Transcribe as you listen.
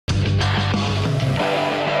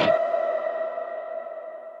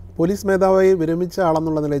Police മേധാവിയായി വിരമിച്ച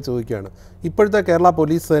ആളെന്നുള്ള നിലയിൽ ചോദിക്കുകയാണ്, ഇപ്പോഴത്തെ കേരള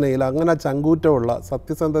പോലീസ് സേനയിൽ അങ്ങനെ ചങ്കൂറ്റമുള്ള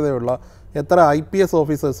സത്യസന്ധതയുള്ള എത്ര IPS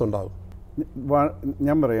ഓഫീസേഴ്സ് ഉണ്ടാകും?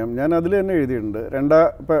 ഞാൻ പറയാം, ഞാൻ അതിൽ തന്നെ എഴുതിയിട്ടുണ്ട്.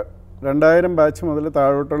 ഇപ്പോൾ 2000 ബാച്ച് മുതൽ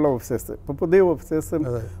താഴോട്ടുള്ള ഓഫീസേഴ്സ്, ഇപ്പോൾ പുതിയ ഓഫീസേഴ്സ്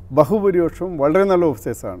ബഹുഭൂരിപക്ഷവും വളരെ നല്ല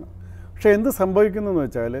ഓഫീസേഴ്സാണ്. പക്ഷേ എന്ത് സംഭവിക്കുന്നതെന്ന്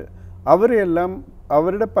വെച്ചാൽ അവരെല്ലാം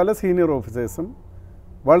അവരുടെ പല സീനിയർ ഓഫീസേഴ്സും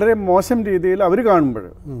വളരെ മോശം രീതിയിൽ അവർ കാണുമ്പോൾ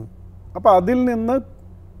അപ്പോൾ അതിൽ നിന്ന്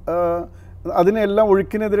അതിനെല്ലാം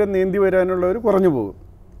ഒഴുക്കിനെതിരെ നീന്തി വരാനുള്ളവർ കുറഞ്ഞു പോകും.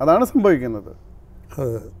 അതാണ് സംഭവിക്കുന്നത്.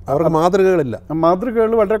 അവർക്ക്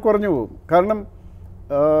മാതൃകകൾ വളരെ കുറഞ്ഞു പോകും. കാരണം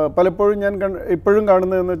പലപ്പോഴും ഞാൻ ഇപ്പോഴും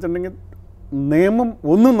കാണുന്നതെന്ന് വെച്ചിട്ടുണ്ടെങ്കിൽ നിയമം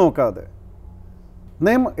ഒന്നും നോക്കാതെ,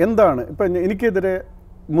 നിയമം എന്താണ്, ഇപ്പം എനിക്കെതിരെ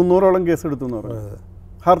 300ഓളം കേസ് എടുത്തു എന്ന് പറയുന്നത്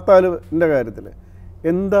ഹർത്താലിൻ്റെ കാര്യത്തിൽ,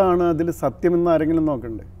 എന്താണ് അതിൽ സത്യമെന്ന് ആരെങ്കിലും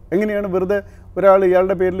നോക്കണ്ടേ? എങ്ങനെയാണ് വെറുതെ ഒരാൾ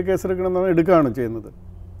ഇയാളുടെ പേരിൽ കേസെടുക്കണമെന്ന് എടുക്കുകയാണോ ചെയ്യുന്നത്?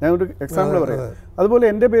 ഞാനൊരു എക്സാമ്പിൾ പറയാം. അതുപോലെ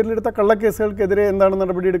എൻ്റെ പേരിലെടുത്ത കള്ളക്കേസുകൾക്കെതിരെ എന്താണ്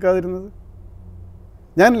നടപടി എടുക്കാതിരുന്നത്?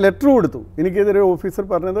 ഞാൻ ലെറ്റർ കൊടുത്തു, എനിക്കെതിരെ ഓഫീസർ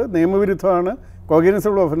പറഞ്ഞത് നിയമവിരുദ്ധമാണ്,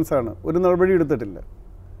 കോഗ്നിസബിൾ ഒഫൻസാണ്, ഒരു നടപടി എടുത്തിട്ടില്ല.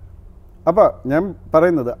 അപ്പോൾ ഞാൻ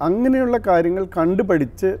പറയുന്നത് അങ്ങനെയുള്ള കാര്യങ്ങൾ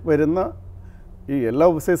കണ്ടുപഠിച്ച് വരുന്ന ഈ എല്ലാ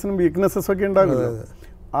ഓഫീസേഴ്സിനും വീക്ക്നെസ്സൊക്കെ ഉണ്ടാകില്ല.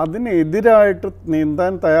 അതിനെതിരായിട്ട്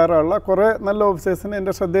നീന്താൻ തയ്യാറുള്ള കുറേ നല്ല ഓഫീസേഴ്സിന്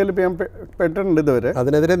എൻ്റെ ശ്രദ്ധയിൽ ഞാൻ പെട്ടിട്ടുണ്ട് ഇതുവരെ.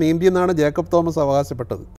 അതിനെതിരെ നീന്തിയെന്നാണ് ജേക്കബ് തോമസ്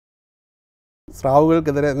അവകാശപ്പെട്ടത്,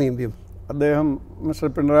 സ്രാവുകൾക്കെതിരെ നീന്തിയും. അദ്ദേഹം മിസ്റ്റർ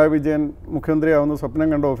പിണറായി വിജയൻ മുഖ്യമന്ത്രിയാവുന്ന സ്വപ്നം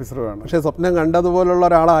കണ്ട ഓഫീസറുമാണ്. പക്ഷേ സ്വപ്നം കണ്ടതുപോലുള്ള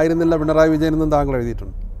ഒരാളായിരുന്നില്ല പിണറായി വിജയൻ എന്നും താങ്കൾ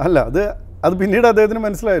എഴുതിയിട്ടുണ്ട്. അല്ല, അത് പിന്നീട് അദ്ദേഹത്തിന്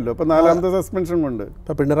മനസ്സിലായല്ലോ. അപ്പോൾ 4ാമത്തെ സസ്പെൻഷൻ കൊണ്ട്.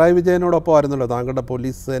 ഇപ്പോൾ പിണറായി വിജയനോടൊപ്പം ആയിരുന്നല്ലോ താങ്കളുടെ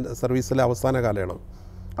പോലീസ് സർവീസിലെ അവസാന കാലയളവ്.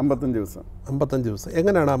 55 ദിവസം.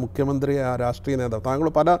 എങ്ങനെയാണ് ആ മുഖ്യമന്ത്രി, ആ രാഷ്ട്രീയ നേതാവ്? താങ്കൾ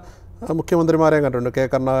പല മുഖ്യമന്ത്രിമാരെയും കണ്ടിട്ടുണ്ട്, കെ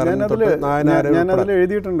കരുണാകരൻ, ഞാനതിൽ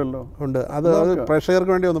എഴുതിയിട്ടുണ്ടല്ലോ. ഉണ്ട്. അത്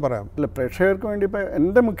പ്രേക്ഷകർക്ക് വേണ്ടി ഒന്ന് പറയാം. അല്ല, പ്രേക്ഷകർക്ക് വേണ്ടി ഇപ്പോൾ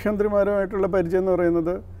എൻ്റെ മുഖ്യമന്ത്രിമാരുമായിട്ടുള്ള പരിചയം എന്ന്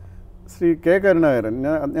പറയുന്നത് ശ്രീ കെ കരുണാകരൻ.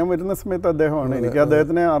 ഞാൻ വരുന്ന സമയത്ത് അദ്ദേഹമാണ്. എനിക്ക്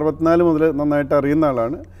അദ്ദേഹത്തിനെ 64 മുതൽ നന്നായിട്ട് അറിയുന്ന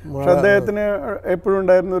ആളാണ്. പക്ഷെ അദ്ദേഹത്തിന് എപ്പോഴും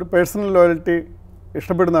ഉണ്ടായിരുന്ന ഒരു പേഴ്സണൽ ലോയൽറ്റി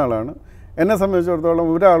ഇഷ്ടപ്പെടുന്ന ആളാണ്. എന്നെ സംബന്ധിച്ചിടത്തോളം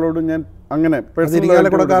ഒരാളോടും ഞാൻ അങ്ങനെ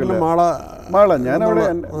മാള ഞാൻ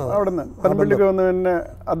അവിടെ നിന്ന് പനമ്പള്ളിക്ക് വന്ന് തന്നെ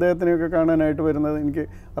അദ്ദേഹത്തിനെയൊക്കെ കാണാനായിട്ട് വരുന്നത് എനിക്ക്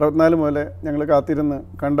 64 മുതലേ ഞങ്ങൾ കാത്തിരുന്ന്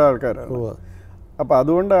കണ്ട ആൾക്കാരാണ്. അപ്പോൾ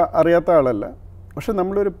അതുകൊണ്ട് അറിയാത്ത ആളല്ല. പക്ഷെ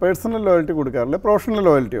നമ്മളൊരു പേഴ്സണൽ ലോയൽറ്റി കൊടുക്കാറില്ല, പ്രൊഫഷണൽ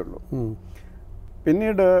ലോയൽറ്റി ഉള്ളൂ.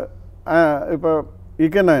 പിന്നീട് ഇപ്പോൾ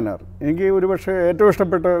E.K. നായനാർ, എനിക്ക് ഒരുപക്ഷെ ഏറ്റവും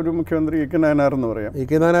ഇഷ്ടപ്പെട്ട ഒരു മുഖ്യമന്ത്രി E.K. നായനാർ എന്ന് പറയാം.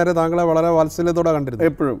 E.K. നായനാരെ താങ്കളെ വളരെ വാത്സല്യത്തോടെ കണ്ടിരുന്നു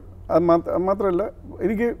എപ്പോഴും. അത് മാത്രമല്ല,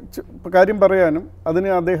 എനിക്ക് കാര്യം പറയാനും അതിന്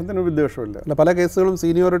അദ്ദേഹത്തിന് വിദ്വേഷമില്ല. പല കേസുകളും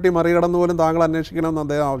സീനിയോറിറ്റി മറികടന്നു പോലും താങ്കൾ അന്വേഷിക്കണമെന്ന്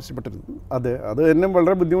അദ്ദേഹം ആവശ്യപ്പെട്ടിരുന്നു. അതെ, അത് എന്നെ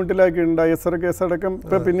വളരെ ബുദ്ധിമുട്ടിലാക്കിയിട്ടുണ്ട്. ISR കേസടക്കം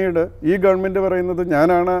ഇപ്പോൾ പിന്നീട് ഈ ഗവൺമെൻറ് പറയുന്നത്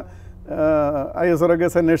ഞാനാണ് ISR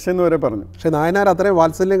കേസ് അന്വേഷിച്ചെന്ന് വരെ പറഞ്ഞു. പക്ഷേ നായനാർ അത്രയും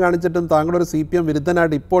വാത്സല്യം കാണിച്ചിട്ടും താങ്കളൊരു CPM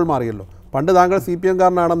വിരുദ്ധനായിട്ട് ഇപ്പോൾ മാറിയല്ലോ. പണ്ട് താങ്കൾ CPM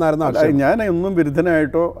കാരനാണെന്നായിരുന്നു. ഞാൻ ഒന്നും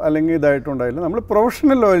വിരുദ്ധനായിട്ടോ അല്ലെങ്കിൽ ഇതായിട്ടോ ഉണ്ടായില്ല. നമ്മൾ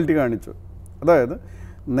പ്രൊഫഷണൽ ലോയൽറ്റി കാണിച്ചു. അതായത്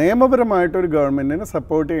നിയമപരമായിട്ടൊരു ഗവൺമെൻറ്റിനെ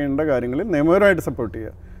സപ്പോർട്ട് ചെയ്യേണ്ട കാര്യങ്ങളിൽ നിയമപരമായിട്ട് സപ്പോർട്ട്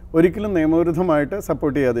ചെയ്യുക, ഒരിക്കലും നിയമവിരുദ്ധമായിട്ട്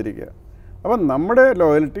സപ്പോർട്ട് ചെയ്യാതിരിക്കുക. അപ്പം നമ്മുടെ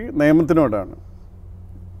ലോയൽറ്റി നിയമത്തിനോടാണ്.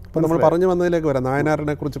 അപ്പോൾ നമ്മൾ പറഞ്ഞു വന്നതിലേക്ക് വരാം.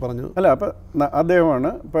 നായനാറിനെ കുറിച്ച് പറഞ്ഞു. അല്ല, അപ്പോൾ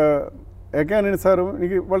അദ്ദേഹമാണ്. ഇപ്പോൾ A.K. ആന്റണി സാറും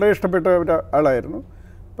എനിക്ക് വളരെ ഇഷ്ടപ്പെട്ട ഒരാളായിരുന്നു.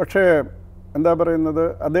 പക്ഷേ എന്താ പറയുന്നത്,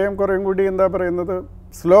 അദ്ദേഹം കുറേയും കൂടി എന്താ പറയുന്നത്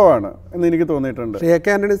സ്ലോ ആണ് എന്ന് എനിക്ക് തോന്നിയിട്ടുണ്ട്. A.K.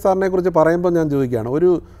 ആന്റണി സാറിനെ കുറിച്ച് പറയുമ്പോൾ ഞാൻ ചോദിക്കുകയാണ്,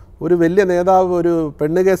 ഒരു വലിയ നേതാവ് ഒരു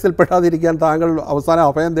പെണ്ണ് കേസിൽ പെടാതിരിക്കാൻ താങ്കൾ അവസാനം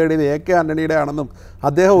അഭയം തേടിയത് A.K. ആന്റണിയുടെ ആണെന്നും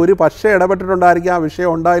അദ്ദേഹം ഒരു പക്ഷേ ഇടപെട്ടിട്ടുണ്ടായിരിക്കും, ആ വിഷയം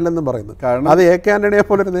ഉണ്ടായില്ലെന്നും പറയുന്നു. കാരണം അത് A.K. ആന്റണിയെ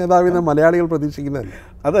പോലൊരു നേതാവിൽ നിന്ന് മലയാളികൾ പ്രതീക്ഷിക്കുന്നതല്ല.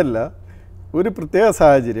 അതല്ല, ഒരു പ്രത്യേക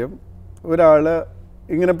സാഹചര്യം ഒരാൾ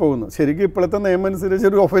ഇങ്ങനെ പോകുന്നു. ശരിക്കും ഇപ്പോഴത്തെ നിയമം അനുസരിച്ച്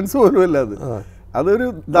ഒരു ഒഫൻസ് പോലും അല്ല അത്. അതൊരു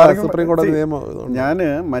സുപ്രീം കോടതി നിയമം. ഞാൻ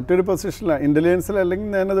മറ്റൊരു പൊസിഷനിലാണ്, ഇൻ്റലിജൻസിൽ, അല്ലെങ്കിൽ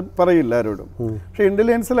ഞാനത് പറയില്ല ആരോടും. പക്ഷേ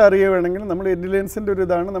ഇൻ്റലിജൻസിൽ അറിയുകയാണെങ്കിൽ നമ്മൾ ഇൻ്റലിജൻസിൻ്റെ ഒരു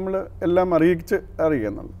ഇതാണ് നമ്മൾ എല്ലാം അറിയുക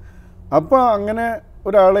എന്നുള്ളത്. അപ്പോൾ അങ്ങനെ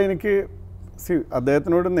ഒരാളെ എനിക്ക്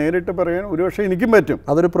അദ്ദേഹത്തിനോട് നേരിട്ട് പറയാൻ ഒരുപക്ഷെ എനിക്കും പറ്റും.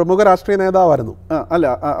 അതൊരു പ്രമുഖ രാഷ്ട്രീയ നേതാവായിരുന്നു. അല്ല,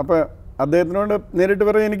 അപ്പോൾ അദ്ദേഹത്തിനോട് നേരിട്ട്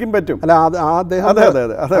പറയാൻ എനിക്കും പറ്റും. അല്ല,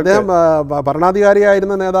 അദ്ദേഹം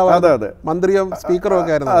ഭരണാധികാരിയായിരുന്ന നേതാവ്. അതെ, മന്ത്രിയും സ്പീക്കറും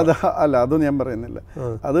ഒക്കെ ആയിരുന്നു. അല്ല, അതും ഞാൻ പറയുന്നില്ല.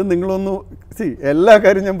 അത് നിങ്ങളൊന്ന് എല്ലാ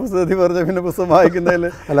കാര്യം ഞാൻ പുസ്തകത്തിൽ പറഞ്ഞ പിന്നെ പുസ്തകം വായിക്കുന്നതിൽ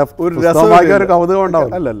ഒരു കൗതുകം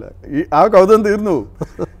ഉണ്ടാവും. അല്ലല്ല, ആ കൗതുകം തീർന്നു പോകും.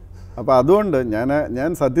 അപ്പോൾ അതുകൊണ്ട് ഞാൻ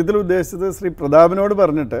സത്യത്തിൽ ഉദ്ദേശിച്ചത് ശ്രീ പ്രതാപനോട്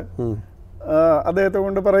പറഞ്ഞിട്ട് അദ്ദേഹത്തെ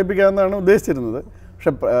കൊണ്ട് പറയിപ്പിക്കാമെന്നാണ് ഉദ്ദേശിച്ചിരുന്നത്.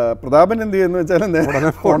 പക്ഷെ പ്രതാപൻ എന്ത് ചെയ്യുന്നു വെച്ചാൽ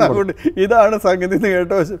ഫോൺ അങ്ങോട്ട്, ഇതാണ് സംഗതി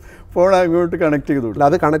കേട്ടോ, ഫോൺ അങ്ങോട്ട് കണക്ട് ചെയ്തു.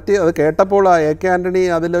 അത് കേട്ടപ്പോൾ A.K. ആന്റണി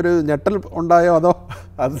അതിലൊരു ഞെട്ടൽ ഉണ്ടായോ? അതോ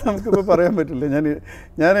അത് നമുക്കിപ്പോൾ പറയാൻ പറ്റില്ല.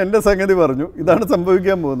 ഞാൻ എൻ്റെ സംഗതി പറഞ്ഞു, ഇതാണ്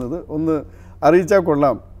സംഭവിക്കാൻ പോകുന്നത്, ഒന്ന് അറിയിച്ചാൽ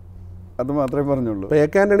കൊള്ളാം, അത് മാത്രമേ പറഞ്ഞുള്ളൂ.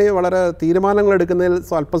 A.K. ആന്റണി വളരെ തീരുമാനങ്ങൾ എടുക്കുന്നതിൽ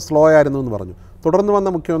അല്പം സ്ലോ ആയിരുന്നു എന്ന് പറഞ്ഞു. തുടർന്ന് വന്ന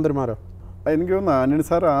മുഖ്യമന്ത്രിമാരോ? എനിക്ക് തോന്നുന്നു ആന്റണി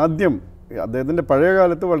സാർ ആദ്യം അദ്ദേഹത്തിൻ്റെ പഴയ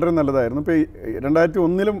കാലത്ത് വളരെ നല്ലതായിരുന്നു. ഇപ്പോൾ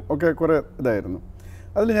 2001 ഒക്കെ കുറേ ഇതായിരുന്നു.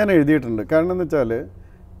 അതിൽ ഞാൻ എഴുതിയിട്ടുണ്ട്. കാരണം എന്ന് വെച്ചാൽ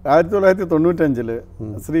 1995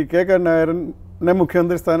 ശ്രീ കെ കരുണാകരനെ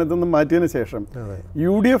മുഖ്യമന്ത്രി സ്ഥാനത്ത് നിന്ന് മാറ്റിയതിന് ശേഷം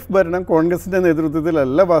UDF ഭരണം കോൺഗ്രസിൻ്റെ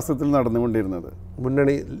നേതൃത്വത്തിലല്ല വാസ്തവത്തിൽ നടന്നുകൊണ്ടിരുന്നത്.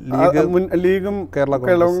 മുന്നണി ലീഗും കേരള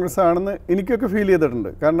കോൺഗ്രസ് ആണെന്ന് എനിക്കൊക്കെ ഫീൽ ചെയ്തിട്ടുണ്ട്.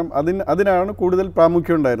 കാരണം അതിനാണ് കൂടുതൽ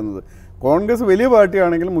പ്രാമുഖ്യം ഉണ്ടായിരുന്നത്. കോൺഗ്രസ് വലിയ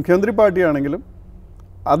പാർട്ടിയാണെങ്കിലും മുഖ്യമന്ത്രി പാർട്ടിയാണെങ്കിലും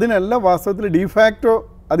അതിനല്ല വാസ്തവത്തിൽ ഡിഫാക്റ്റോ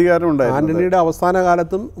അധികാരം ഉണ്ടായിരുന്നു. ആന്റണിയുടെ അവസാന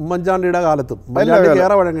കാലത്തും ഉമ്മൻചാണ്ടിയുടെ കാലത്തും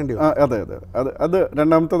വേറെ വഴങ്ങേണ്ടി. അതെ അത്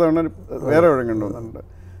രണ്ടാമത്തെ തവണ വേറെ വഴങ്ങേണ്ടി വന്നിട്ടുണ്ട്.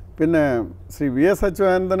 പിന്നെ ശ്രീ VS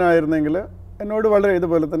അച്യുതാനന്ദനായിരുന്നെങ്കിൽ എന്നോട് വളരെ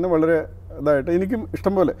ഇതുപോലെ തന്നെ വളരെ ഇതായിട്ട് എനിക്കും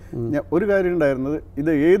ഇഷ്ടം പോലെ ഞാൻ ഒരു കാര്യം ഉണ്ടായിരുന്നത്,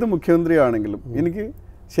 ഇത് ഏത് മുഖ്യമന്ത്രിയാണെങ്കിലും എനിക്ക്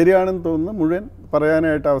ശരിയാണെന്ന് തോന്നുന്നു മുഴുവൻ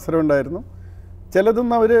പറയാനായിട്ട് അവസരം ഉണ്ടായിരുന്നു.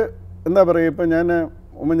 ചിലതൊന്നും അവർ എന്താ പറയുക, ഇപ്പം ഞാൻ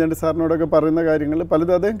ഉമ്മൻചാണ്ടി സാറിനോടൊക്കെ പറയുന്ന കാര്യങ്ങൾ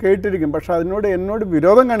പലതും അദ്ദേഹം കേട്ടിരിക്കും, പക്ഷെ എന്നോട്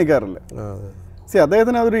വിരോധം കാണിക്കാറില്ല.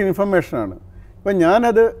 അദ്ദേഹത്തിന് അതൊരു ഇൻഫർമേഷനാണ്. ഇപ്പം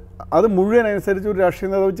അത് മുഴുവൻ അനുസരിച്ച് ഒരു രാഷ്ട്രീയ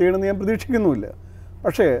നേതാവ് ചെയ്യണമെന്ന് ഞാൻ പ്രതീക്ഷിക്കുന്നുമില്ല.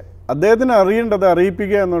 പക്ഷേ അദ്ദേഹത്തിന് അറിയേണ്ടത്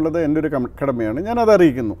അറിയിപ്പിക്കുക എന്നുള്ളത് എൻ്റെ ഒരു കടമയാണ്. ഞാനത്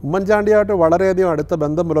അറിയിക്കുന്നു. ഉമ്മൻചാണ്ടിയായിട്ട് വളരെയധികം അടുത്ത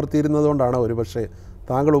ബന്ധം പുലർത്തിയിരുന്നത് കൊണ്ടാണ് ഒരുപക്ഷെ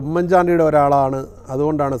താങ്കൾ ഉമ്മൻചാണ്ടിയുടെ ഒരാളാണ്,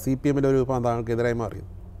 അതുകൊണ്ടാണ് CPM-ലെ ഒരു വിഭാഗം താങ്കൾക്കെതിരായി മാറിയത്.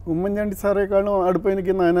 ഉമ്മൻചാണ്ടി സാറേക്കാളും അടുപ്പം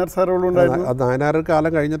എനിക്ക് നായനാർ സാറോടുണ്ടായിരുന്നു. അത് നായനാർ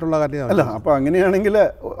കാലം കഴിഞ്ഞിട്ടുള്ള കാര്യമാണ്. അല്ല, അപ്പോൾ അങ്ങനെയാണെങ്കിൽ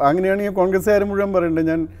കോൺഗ്രസ്സുകാർ മുഴുവൻ പറയണ്ടേ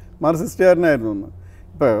ഞാൻ മാർക്സിസ്റ്റുകാരനായിരുന്നു എന്ന്.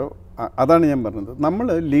 ഇപ്പോൾ അതാണ് ഞാൻ പറഞ്ഞത്. നമ്മൾ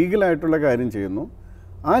ലീഗലായിട്ടുള്ള കാര്യം ചെയ്യുന്നു,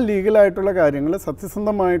 ആ ലീഗലായിട്ടുള്ള കാര്യങ്ങൾ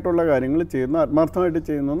സത്യസന്ധമായിട്ടുള്ള കാര്യങ്ങൾ ചെയ്യുന്നു, ആത്മാർത്ഥമായിട്ട്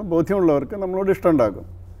ചെയ്യുന്നു എന്ന് ബോധ്യമുള്ളവർക്ക് നമ്മളോട് ഇഷ്ടമുണ്ടാകും.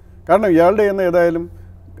 കാരണം ഇയാളുടെ ചെയ്യുന്ന ഏതായാലും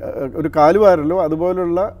ഒരു കാലുവാരലോ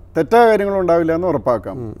അതുപോലുള്ള തെറ്റായ കാര്യങ്ങളോ ഉണ്ടാവില്ല എന്ന്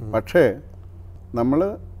ഉറപ്പാക്കാം. പക്ഷേ നമ്മൾ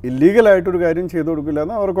ഇല്ലീഗലായിട്ടൊരു കാര്യം ചെയ്തു കൊടുക്കില്ല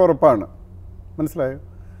എന്ന് അവർക്ക് ഉറപ്പാണ്. മനസ്സിലായോ?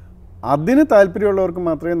 അതിന് താല്പര്യമുള്ളവർക്ക്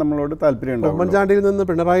മാത്രമേ നമ്മളോട് താല്പര്യം ഉണ്ടാവൂ. ഉമ്മൻചാണ്ടിയിൽ നിന്ന്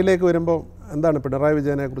പിണറായിലേക്ക് വരുമ്പോൾ എന്താണ് പിണറായി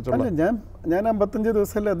വിജയനെ കുറിച്ചുള്ള? ഞാൻ 55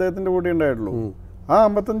 ദിവസമല്ലേ അദ്ദേഹത്തിൻ്റെ കൂടെ ഉണ്ടായിട്ടുള്ളൂ. ആ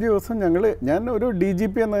 55 ദിവസം ഞാൻ ഒരു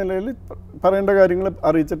DGP എന്ന നിലയിൽ പറയേണ്ട കാര്യങ്ങൾ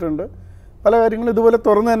അറിയിച്ചിട്ടുണ്ട്. പല കാര്യങ്ങളും ഇതുപോലെ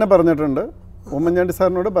തുറന്ന് തന്നെ പറഞ്ഞിട്ടുണ്ട്. ഉമ്മൻചാണ്ടി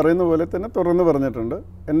സാറിനോട് പറയുന്ന പോലെ തന്നെ തുറന്ന് പറഞ്ഞിട്ടുണ്ട്.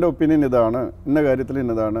 എൻ്റെ ഒപ്പീനിയൻ ഇതാണ്, ഇന്ന കാര്യത്തിൽ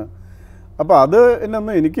ഇന്നതാണ്. അപ്പോൾ അത്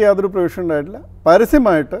എന്നൊന്നും എനിക്ക് യാതൊരു പ്രൊവിഷൻ ഉണ്ടായിട്ടില്ല.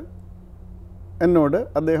 പരസ്യമായിട്ട് എന്നോട്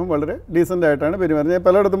അദ്ദേഹം വളരെ ഡീസൻ്റായിട്ടാണ് പെരുമാറുന്നത്. ഞാൻ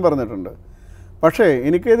പലയിടത്തും പറഞ്ഞിട്ടുണ്ട്. പക്ഷേ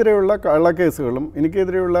എനിക്കെതിരെയുള്ള കള്ളക്കേസുകളും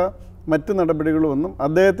എനിക്കെതിരെയുള്ള മറ്റ് നടപടികളും ഒന്നും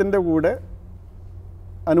അദ്ദേഹത്തിൻ്റെ കൂടെ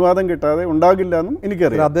അനുവാദം കിട്ടാതെ ഉണ്ടാകില്ല എന്നും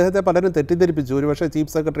എനിക്കറിയാം. അദ്ദേഹത്തെ പലരും തെറ്റിദ്ധരിപ്പിച്ചു, ഒരുപക്ഷെ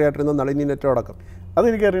ചീഫ് സെക്രട്ടറി ആയിട്ടിരുന്ന നളിനി നെറ്റോ അടക്കം.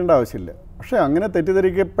 അതെനിക്കറിയേണ്ട ആവശ്യമില്ല. പക്ഷേ അങ്ങനെ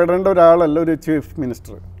തെറ്റിദ്ധരിക്കപ്പെടേണ്ട ഒരാളല്ല ഒരു ചീഫ്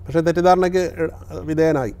മിനിസ്റ്റർ. പക്ഷേ തെറ്റിദ്ധാരണയ്ക്ക്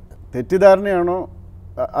വിധേയനായി. തെറ്റിദ്ധാരണയാണോ?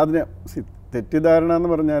 തെറ്റിദ്ധാരണ എന്ന്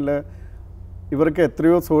പറഞ്ഞാൽ ഇവർക്ക്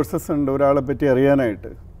എത്രയോ സോഴ്സസ് ഉണ്ട് ഒരാളെ പറ്റി അറിയാനായിട്ട്.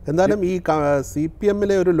 എന്തായാലും ഈ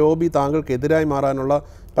CPM-ലെ ഒരു ലോബി താങ്കൾക്കെതിരായി മാറാനുള്ള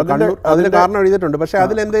അതിന് കാരണം എഴുതിയിട്ടുണ്ട്. പക്ഷേ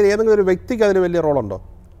ഏതെങ്കിലും ഒരു വ്യക്തിക്ക് അതിന് വലിയ റോളുണ്ടോ?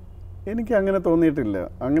 എനിക്ക് അങ്ങനെ തോന്നിയിട്ടില്ല.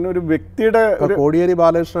 അങ്ങനെ ഒരു വ്യക്തിയുടെ കോടിയേരി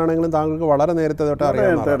ബാലകൃഷ്ണൻ ആണെങ്കിലും താങ്കൾക്ക് വളരെ നേരത്തെ തൊട്ട്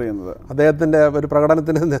അറിയുന്നത് അദ്ദേഹത്തിന്റെ ഒരു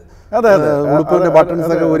പ്രകടനത്തിന്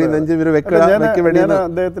ബട്ടൺസ് ഒക്കെ ഊരി നെഞ്ച്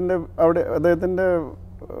അദ്ദേഹത്തിന്റെ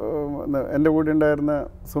എൻ്റെ കൂടെ ഉണ്ടായിരുന്ന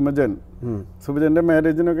സുമജൻ്റെ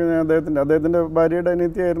മാരേജിനൊക്കെ ഞാൻ അദ്ദേഹത്തിൻ്റെ ഭാര്യയുടെ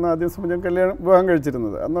അനിയത്തിയായിരുന്നു ആദ്യം സുമജൻ വിവാഹം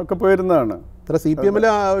കഴിച്ചിരുന്നത്. അന്നൊക്കെ പോയിരുന്നതാണ്. CPM-ലെ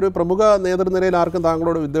ഒരു പ്രമുഖ നേതൃനിരയിൽ ആർക്കും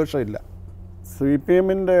താങ്കളോട് വിദ്വേഷമില്ല.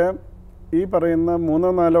 CPM-ന്റെ ഈ പറയുന്ന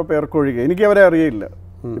 3-4 പേർക്കൊഴികെ എനിക്ക് അവരെ അറിയില്ല.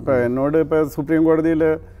 ഇപ്പം എന്നോട് സുപ്രീം കോടതിയിൽ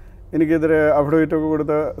എനിക്കെതിരെ അഫിഡവിറ്റൊക്കെ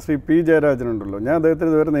കൊടുത്ത ശ്രീ P. ജയരാജനുണ്ടല്ലോ, ഞാൻ അദ്ദേഹത്തിന്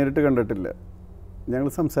ഇതുവരെ നേരിട്ട് കണ്ടിട്ടില്ല, ഞങ്ങൾ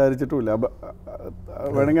സംസാരിച്ചിട്ടുമില്ല.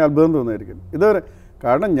 വേണമെങ്കിൽ അത്ഭുതം തോന്നുമായിരിക്കും ഇതുവരെ.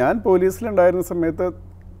 കാരണം ഞാൻ പോലീസിലുണ്ടായിരുന്ന സമയത്ത്,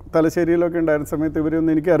 തലശ്ശേരിയിലൊക്കെ ഉണ്ടായിരുന്ന സമയത്ത്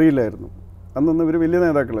ഇവരൊന്നും എനിക്കറിയില്ലായിരുന്നു. അന്നൊന്നും ഇവർ വലിയ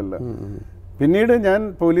നേതാക്കളല്ല. പിന്നീട് ഞാൻ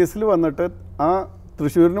പോലീസിൽ വന്നിട്ട് ആ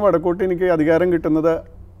തൃശ്ശൂരിന് വടക്കോട്ട് എനിക്ക് അധികാരം കിട്ടുന്നത്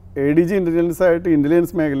ADG ഇൻ്റലിജൻസ് ആയിട്ട്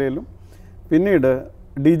ഇൻ്റലിജൻസ് മേഖലയിലും പിന്നീട്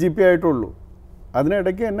DGP ആയിട്ടുള്ളൂ.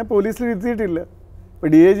 അതിനിടയ്ക്ക് എന്നെ പോലീസിൽ ഇരുത്തിയിട്ടില്ല. ഇപ്പോൾ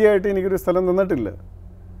DIG ആയിട്ട് എനിക്കൊരു സ്ഥലം തന്നിട്ടില്ല.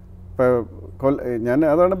 ഇപ്പോൾ ഞാൻ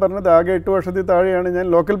അതാണ് പറഞ്ഞത്, ആകെ 8 വർഷത്തിൽ താഴെയാണ് ഞാൻ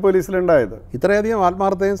ലോക്കൽ പോലീസിലുണ്ടായത്. ഇത്രയധികം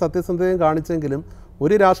ആത്മാർത്ഥതയും സത്യസന്ധതയും കാണിച്ചെങ്കിലും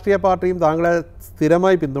ഒരു രാഷ്ട്രീയ പാർട്ടിയും താങ്കളെ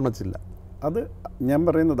സ്ഥിരമായി പിന്തുണച്ചില്ല. അത് ഞാൻ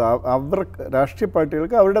പറയുന്നത് രാഷ്ട്രീയ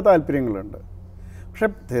പാർട്ടികൾക്ക് അവരുടെ താല്പര്യങ്ങളുണ്ട്. പക്ഷെ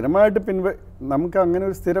സ്ഥിരമായിട്ട് നമുക്ക് അങ്ങനെ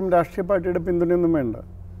ഒരു സ്ഥിരം രാഷ്ട്രീയ പാർട്ടിയുടെ പിന്തുണയൊന്നും വേണ്ട.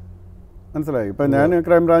 മനസ്സിലായി? ഇപ്പം ഞാൻ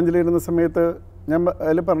ക്രൈംബ്രാഞ്ചിലിരുന്ന സമയത്ത് ഞാൻ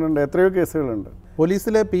അതിൽ പറഞ്ഞിട്ടുണ്ട് എത്രയോ കേസുകളുണ്ട്.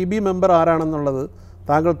 പോലീസിലെ PB മെമ്പർ ആരാണെന്നുള്ളത്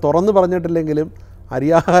താങ്കൾ തുറന്നു പറഞ്ഞിട്ടില്ലെങ്കിലും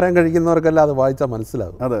അരിയാഹാരം കഴിക്കുന്നവർക്കെല്ലാം അത് വായിച്ചാൽ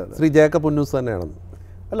മനസ്സിലാകും. അതെ, ശ്രീ ജേക്കബ് പുന്നൂസ് തന്നെയാണെന്ന്.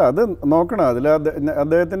 അല്ല, അത് നോക്കണം. അതിൽ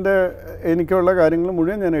അദ്ദേഹത്തിൻ്റെ എനിക്കുള്ള കാര്യങ്ങൾ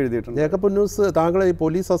മുഴുവൻ ഞാൻ എഴുതിയിട്ടുണ്ട്. ജേക്കബ് പുന്നൂസ് താങ്കൾ ഈ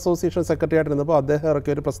പോലീസ് അസോസിയേഷൻ സെക്രട്ടറി ആയിട്ടിരുന്നപ്പോൾ അദ്ദേഹം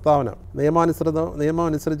ഇറക്കിയ ഒരു പ്രസ്താവന, നിയമം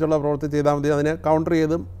അനുസരിച്ചുള്ള പ്രവൃത്തി ചെയ്താൽ മതി, അതിനെ കൗണ്ടർ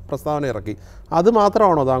ചെയ്ത് പ്രസ്താവന ഇറക്കി. അത്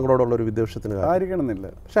മാത്രമാണോ താങ്കളോടുള്ള ഒരു വിദ്വേഷത്തിന് ആയിരിക്കണമെന്നില്ല.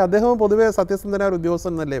 പക്ഷേ അദ്ദേഹം പൊതുവേ സത്യസന്ധനായ ഒരു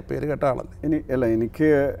ഉദ്യോഗസ്ഥൻ എന്നല്ലേ പേര് കേട്ട ആളല്ലേ? എനിക്ക്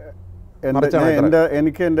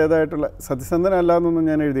എനിക്ക് എൻ്റേതായിട്ടുള്ള സത്യസന്ധനല്ല എന്നൊന്നും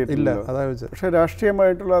ഞാൻ എഴുതിയിട്ടില്ല. പക്ഷെ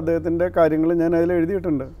രാഷ്ട്രീയമായിട്ടുള്ള അദ്ദേഹത്തിൻ്റെ കാര്യങ്ങൾ ഞാൻ അതിൽ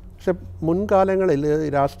എഴുതിയിട്ടുണ്ട്. പക്ഷെ മുൻകാലങ്ങളിൽ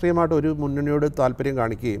രാഷ്ട്രീയമായിട്ട് ഒരു മുന്നണിയോട് താല്പര്യം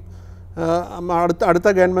കാണിക്കുകയും അടുത്ത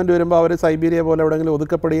ഗവൺമെൻറ് വരുമ്പോൾ അവർ സൈബീരിയ പോലെ എവിടെയെങ്കിലും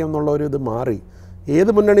ഒതുക്കപ്പെടുകയും എന്നുള്ള ഒരു ഇത് മാറി. ഏത്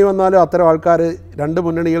മുന്നണി വന്നാലും അത്തരം ആൾക്കാർ രണ്ട്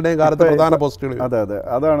മുന്നണികളുടെയും കാലത്ത് പ്രധാന പോസ്റ്റുകൾ.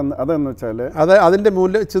 അതെന്ന് വെച്ചാൽ അതിൻ്റെ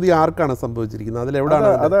മൂല്യച്യുതി ആർക്കാണ് സംഭവിച്ചിരിക്കുന്നത്?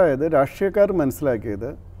 അതിലെവിടെയാണ്? അതായത് രാഷ്ട്രീയക്കാർ മനസ്സിലാക്കിയത്,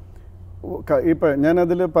 ഇപ്പം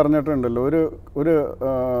ഞാനതിൽ പറഞ്ഞിട്ടുണ്ടല്ലോ, ഒരു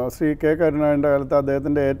ശ്രീ കെ കരുണാകരൻ്റെ കാലത്ത്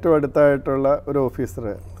അദ്ദേഹത്തിൻ്റെ ഏറ്റവും അടുത്തായിട്ടുള്ള ഒരു ഓഫീസർ,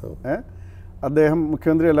 അദ്ദേഹം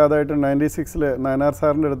മുഖ്യമന്ത്രി അല്ലാതായിട്ട് 96-ൽ നയനാർ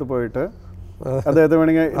സാറിൻ്റെ അടുത്ത് പോയിട്ട് അദ്ദേഹത്തെ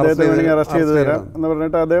വേണമെങ്കിൽ അറസ്റ്റ് ചെയ്ത് തരാം എന്ന്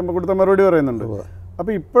പറഞ്ഞിട്ട് അദ്ദേഹം കൊടുത്ത മറുപടി പറയുന്നുണ്ട്.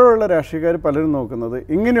 അപ്പോൾ ഇപ്പോഴുള്ള രാഷ്ട്രീയക്കാർ പലരും നോക്കുന്നത്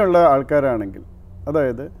ഇങ്ങനെയുള്ള ആൾക്കാരാണെങ്കിൽ,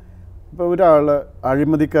 അതായത് ഇപ്പോൾ ഒരാൾ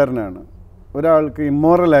അഴിമതിക്കാരനാണ്, ഒരാൾക്ക്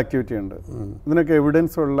ഇമ്മോറൽ ആക്ടിവിറ്റി ഉണ്ട്, ഇതിനൊക്കെ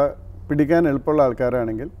എവിഡൻസ് ഉള്ള പിടിക്കാൻ എളുപ്പമുള്ള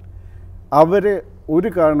ആൾക്കാരാണെങ്കിൽ അവർ ഒരു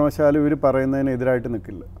കാരണവശാലും ഇവർ പറയുന്നതിനെതിരായിട്ട്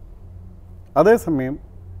നിൽക്കില്ല. അതേസമയം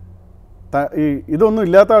ഇതൊന്നും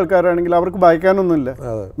ഇല്ലാത്ത ആൾക്കാരാണെങ്കിൽ അവർക്ക് ഭയക്കാനൊന്നുമില്ല.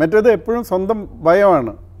 മറ്റേത് എപ്പോഴും സ്വന്തം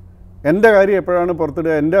ഭയമാണ്, എൻ്റെ കാര്യം എപ്പോഴാണ്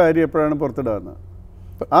പുറത്തിടുക, എൻ്റെ കാര്യം എപ്പോഴാണ് പുറത്തിടുക എന്ന്.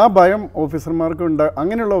 ആ ഭയം ഓഫീസർമാർക്ക്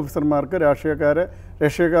അങ്ങനെയുള്ള ഓഫീസർമാർക്ക്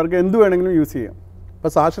രാഷ്ട്രീയക്കാർക്ക് എന്ത് വേണമെങ്കിലും യൂസ് ചെയ്യാം.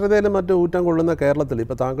 ഇപ്പോൾ സാക്ഷരതയിലും മറ്റു ഊറ്റം കൊള്ളുന്ന കേരളത്തിൽ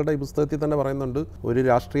ഇപ്പോൾ താങ്കളുടെ ഈ പുസ്തകത്തിൽ തന്നെ പറയുന്നുണ്ട്, ഒരു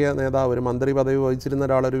രാഷ്ട്രീയ നേതാവ്, ഒരു മന്ത്രി പദവി വഹിച്ചിരുന്ന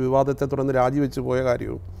ഒരാളൊരു വിവാദത്തെ തുടർന്ന് രാജിവെച്ച് പോയ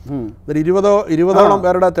കാര്യവും 20ഓളം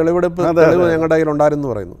പേരുടെ തെളിവ് ഞങ്ങളുടെ കയ്യിൽ ഉണ്ടായിരുന്നു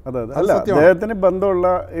പറയുന്നു. അല്ല, അദ്ദേഹത്തിന് ബന്ധമുള്ള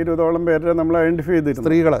 20ഓളം പേരെ നമ്മൾ ഐഡന്റിഫൈ ചെയ്തിരുന്നു,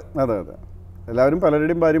 സ്ത്രീകളെ. അതെ, എല്ലാവരും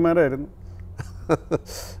പലരുടെയും ഭാര്യമാരായിരുന്നു.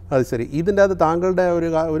 അത് ശരി. ഇതിൻ്റെ അകത്ത് താങ്കളുടെ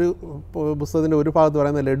ഒരു പുസ്തകത്തിൻ്റെ ഒരു ഭാഗത്ത്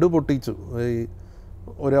പറയുന്ന ലഡു പൊട്ടിച്ചു ഈ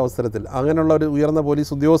ഒരു അവസരത്തിൽ, അങ്ങനെയുള്ള ഒരു ഉയർന്ന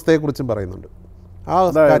പോലീസ് ഉദ്യോഗസ്ഥയെക്കുറിച്ചും പറയുന്നുണ്ട്. ആ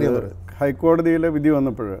കാര്യം ഹൈക്കോടതിയിലെ വിധി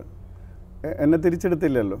വന്നപ്പോൾ എന്നെ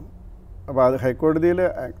തിരിച്ചെടുത്തില്ലല്ലോ. അപ്പോൾ അത് ഹൈക്കോടതിയിൽ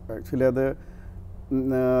ആക്ച്വലി അത്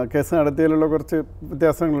കേസ് നടത്തിയതിലുള്ള കുറച്ച്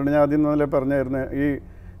വ്യത്യാസങ്ങളുണ്ട്. ഞാൻ ആദ്യം മുതലേ പറഞ്ഞായിരുന്നു,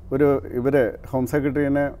 ഇവരെ ഹോം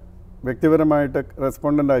സെക്രട്ടറിനെ വ്യക്തിപരമായിട്ട്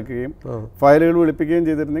റെസ്പോണ്ടൻ്റ് ആക്കുകയും ഫയലുകൾ വിളിപ്പിക്കുകയും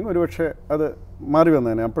ചെയ്തിരുന്നെങ്കിൽ ഒരുപക്ഷെ അത് മാറി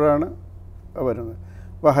വന്നേനെ. അപ്പോഴാണ് വരുന്നത്.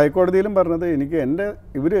 അപ്പോൾ ഹൈക്കോടതിയിലും പറഞ്ഞത്,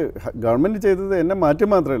 ഇവർ ഗവൺമെൻറ് ചെയ്തത് എന്നെ മാറ്റി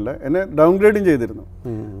മാത്രമല്ല, എന്നെ ഡൗൺ ഗ്രേഡും ചെയ്തിരുന്നു.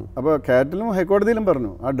 അപ്പോൾ കാറ്റിലും ഹൈക്കോടതിയിലും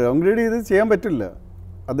പറഞ്ഞു ആ ഡൗൺ ഗ്രേഡ് ചെയ്ത് ചെയ്യാൻ പറ്റില്ല,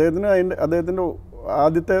 അദ്ദേഹത്തിൻ്റെ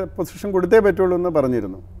ആദ്യത്തെ പൊസിഷൻ കൊടുത്തേ പറ്റുള്ളൂ എന്ന്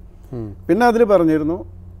പറഞ്ഞിരുന്നു. പിന്നെ അതിൽ പറഞ്ഞിരുന്നു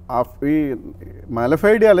ഈ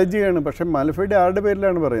മാലഫൈഡി അലർജി ചെയ്യാണ്, പക്ഷെ മാലഫൈഡി ആരുടെ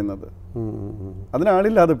പേരിലാണ് പറയുന്നത്,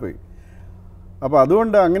 അതിനാളില്ലാതെ പോയി. അപ്പോൾ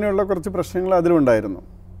അതുകൊണ്ട് അങ്ങനെയുള്ള കുറച്ച് പ്രശ്നങ്ങൾ അതിലുണ്ടായിരുന്നു.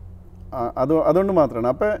 അതുകൊണ്ട് മാത്രമാണ്.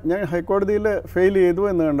 അപ്പോൾ ഞാൻ ഹൈക്കോടതിയിൽ ഫെയിൽ ചെയ്തു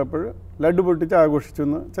എന്ന് കണ്ടപ്പോൾ ലഡ്ഡു പൊട്ടിച്ച് ആഘോഷിച്ചു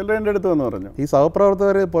എന്ന് ചിലർ എൻ്റെ അടുത്ത് വന്ന് പറഞ്ഞു. ഈ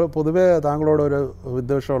സഹപ്രവർത്തകർ പൊതുവേ താങ്കളോട് ഒരു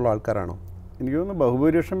വിദ്വേഷമുള്ള ആൾക്കാരാണോ? എനിക്ക് തോന്നുന്നു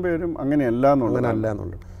ബഹുഭൂരിപക്ഷം പേരും അങ്ങനെയല്ല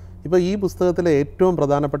എന്നുള്ളത്. ഇപ്പോൾ ഈ പുസ്തകത്തിലെ ഏറ്റവും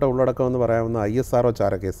പ്രധാനപ്പെട്ട ഉള്ളടക്കം എന്ന് പറയാവുന്ന ISRO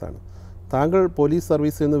ചാരക്കേസാണ്. താങ്കൾ പോലീസ്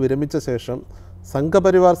സർവീസിൽ നിന്ന് വിരമിച്ച ശേഷം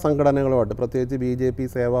സംഘപരിവാർ സംഘടനകളുമായിട്ട്, പ്രത്യേകിച്ച് BJP,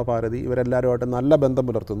 സേവാഭാരതി, ഇവരെല്ലാവരുമായിട്ട് നല്ല ബന്ധം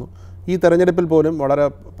പുലർത്തുന്നു. ഈ തെരഞ്ഞെടുപ്പിൽ പോലും വളരെ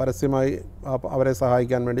പരസ്യമായി അവരെ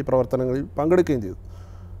സഹായിക്കാൻ വേണ്ടി പ്രവർത്തനങ്ങളിൽ പങ്കെടുക്കുകയും ചെയ്തു.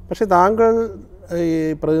 പക്ഷേ താങ്കൾ ഈ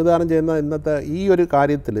പ്രതിനിധാനം ചെയ്യുന്ന ഇന്നത്തെ ഈ ഒരു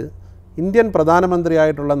കാര്യത്തിൽ ഇന്ത്യൻ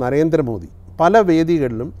പ്രധാനമന്ത്രിയായിട്ടുള്ള നരേന്ദ്രമോദി പല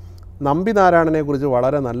വേദികളിലും നമ്പി നാരായണനെക്കുറിച്ച്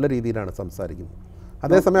വളരെ നല്ല രീതിയിലാണ് സംസാരിക്കുന്നത്.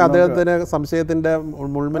 അതേസമയം അദ്ദേഹത്തിന് സംശയത്തിൻ്റെ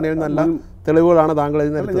മുൾമുനയിൽ നല്ല തെളിവുകളാണ് താങ്കൾ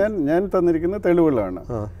ഞാൻ തന്നിരിക്കുന്ന തെളിവുകളാണ്.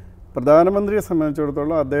 പ്രധാനമന്ത്രിയെ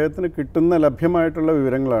സംബന്ധിച്ചിടത്തോളം അദ്ദേഹത്തിന് കിട്ടുന്ന ലഭ്യമായിട്ടുള്ള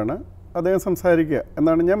വിവരങ്ങളാണ് അദ്ദേഹം സംസാരിക്കുക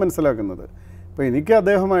എന്നാണ് ഞാൻ മനസ്സിലാക്കുന്നത്. ഇപ്പോൾ എനിക്ക്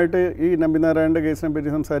അദ്ദേഹമായിട്ട് ഈ നമ്പിനാരായണൻ്റെ കേസിനെ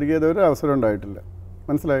പറ്റി സംസാരിക്കുക ഇതൊരു അവസരം ഉണ്ടായിട്ടില്ല,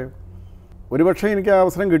 മനസ്സിലായോ? ഒരുപക്ഷെ എനിക്ക് ആ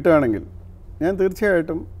അവസരം കിട്ടുകയാണെങ്കിൽ ഞാൻ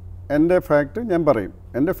തീർച്ചയായിട്ടും എൻ്റെ ഫാക്റ്റ് ഞാൻ പറയും.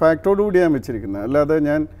 എൻ്റെ ഫാക്റ്റോടുകൂടി ഞാൻ വെച്ചിരിക്കുന്നത്, അല്ലാതെ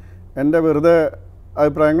ഞാൻ എൻ്റെ വെറുതെ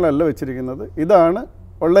അഭിപ്രായങ്ങളല്ല വെച്ചിരിക്കുന്നത്. ഇതാണ്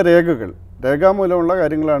ഉള്ള രേഖാമൂലമുള്ള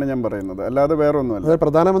കാര്യങ്ങളാണ് ഞാൻ പറയുന്നത്, അല്ലാതെ വേറെ ഒന്നുമല്ല.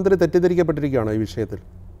 പ്രധാനമന്ത്രി തെറ്റിദ്ധരിക്കപ്പെട്ടിരിക്കുകയാണോ ഈ വിഷയത്തിൽ?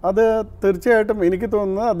 അത് തീർച്ചയായിട്ടും എനിക്ക്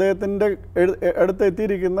തോന്നുന്നത് അദ്ദേഹത്തിൻ്റെ അടുത്ത്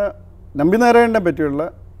എത്തിയിരിക്കുന്ന നമ്പിനാരായണനെ പറ്റിയുള്ള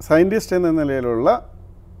സയൻറ്റിസ്റ്റ് എന്ന നിലയിലുള്ള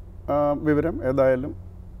വിവരം ഏതായാലും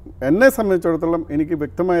എന്നെ സംബന്ധിച്ചിടത്തോളം എനിക്ക്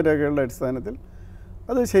വ്യക്തമായ രേഖകളുടെ അടിസ്ഥാനത്തിൽ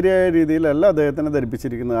അത് ശരിയായ രീതിയിലല്ല അദ്ദേഹത്തിനെ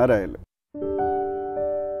ധരിപ്പിച്ചിരിക്കുന്നത് ആരായാലും.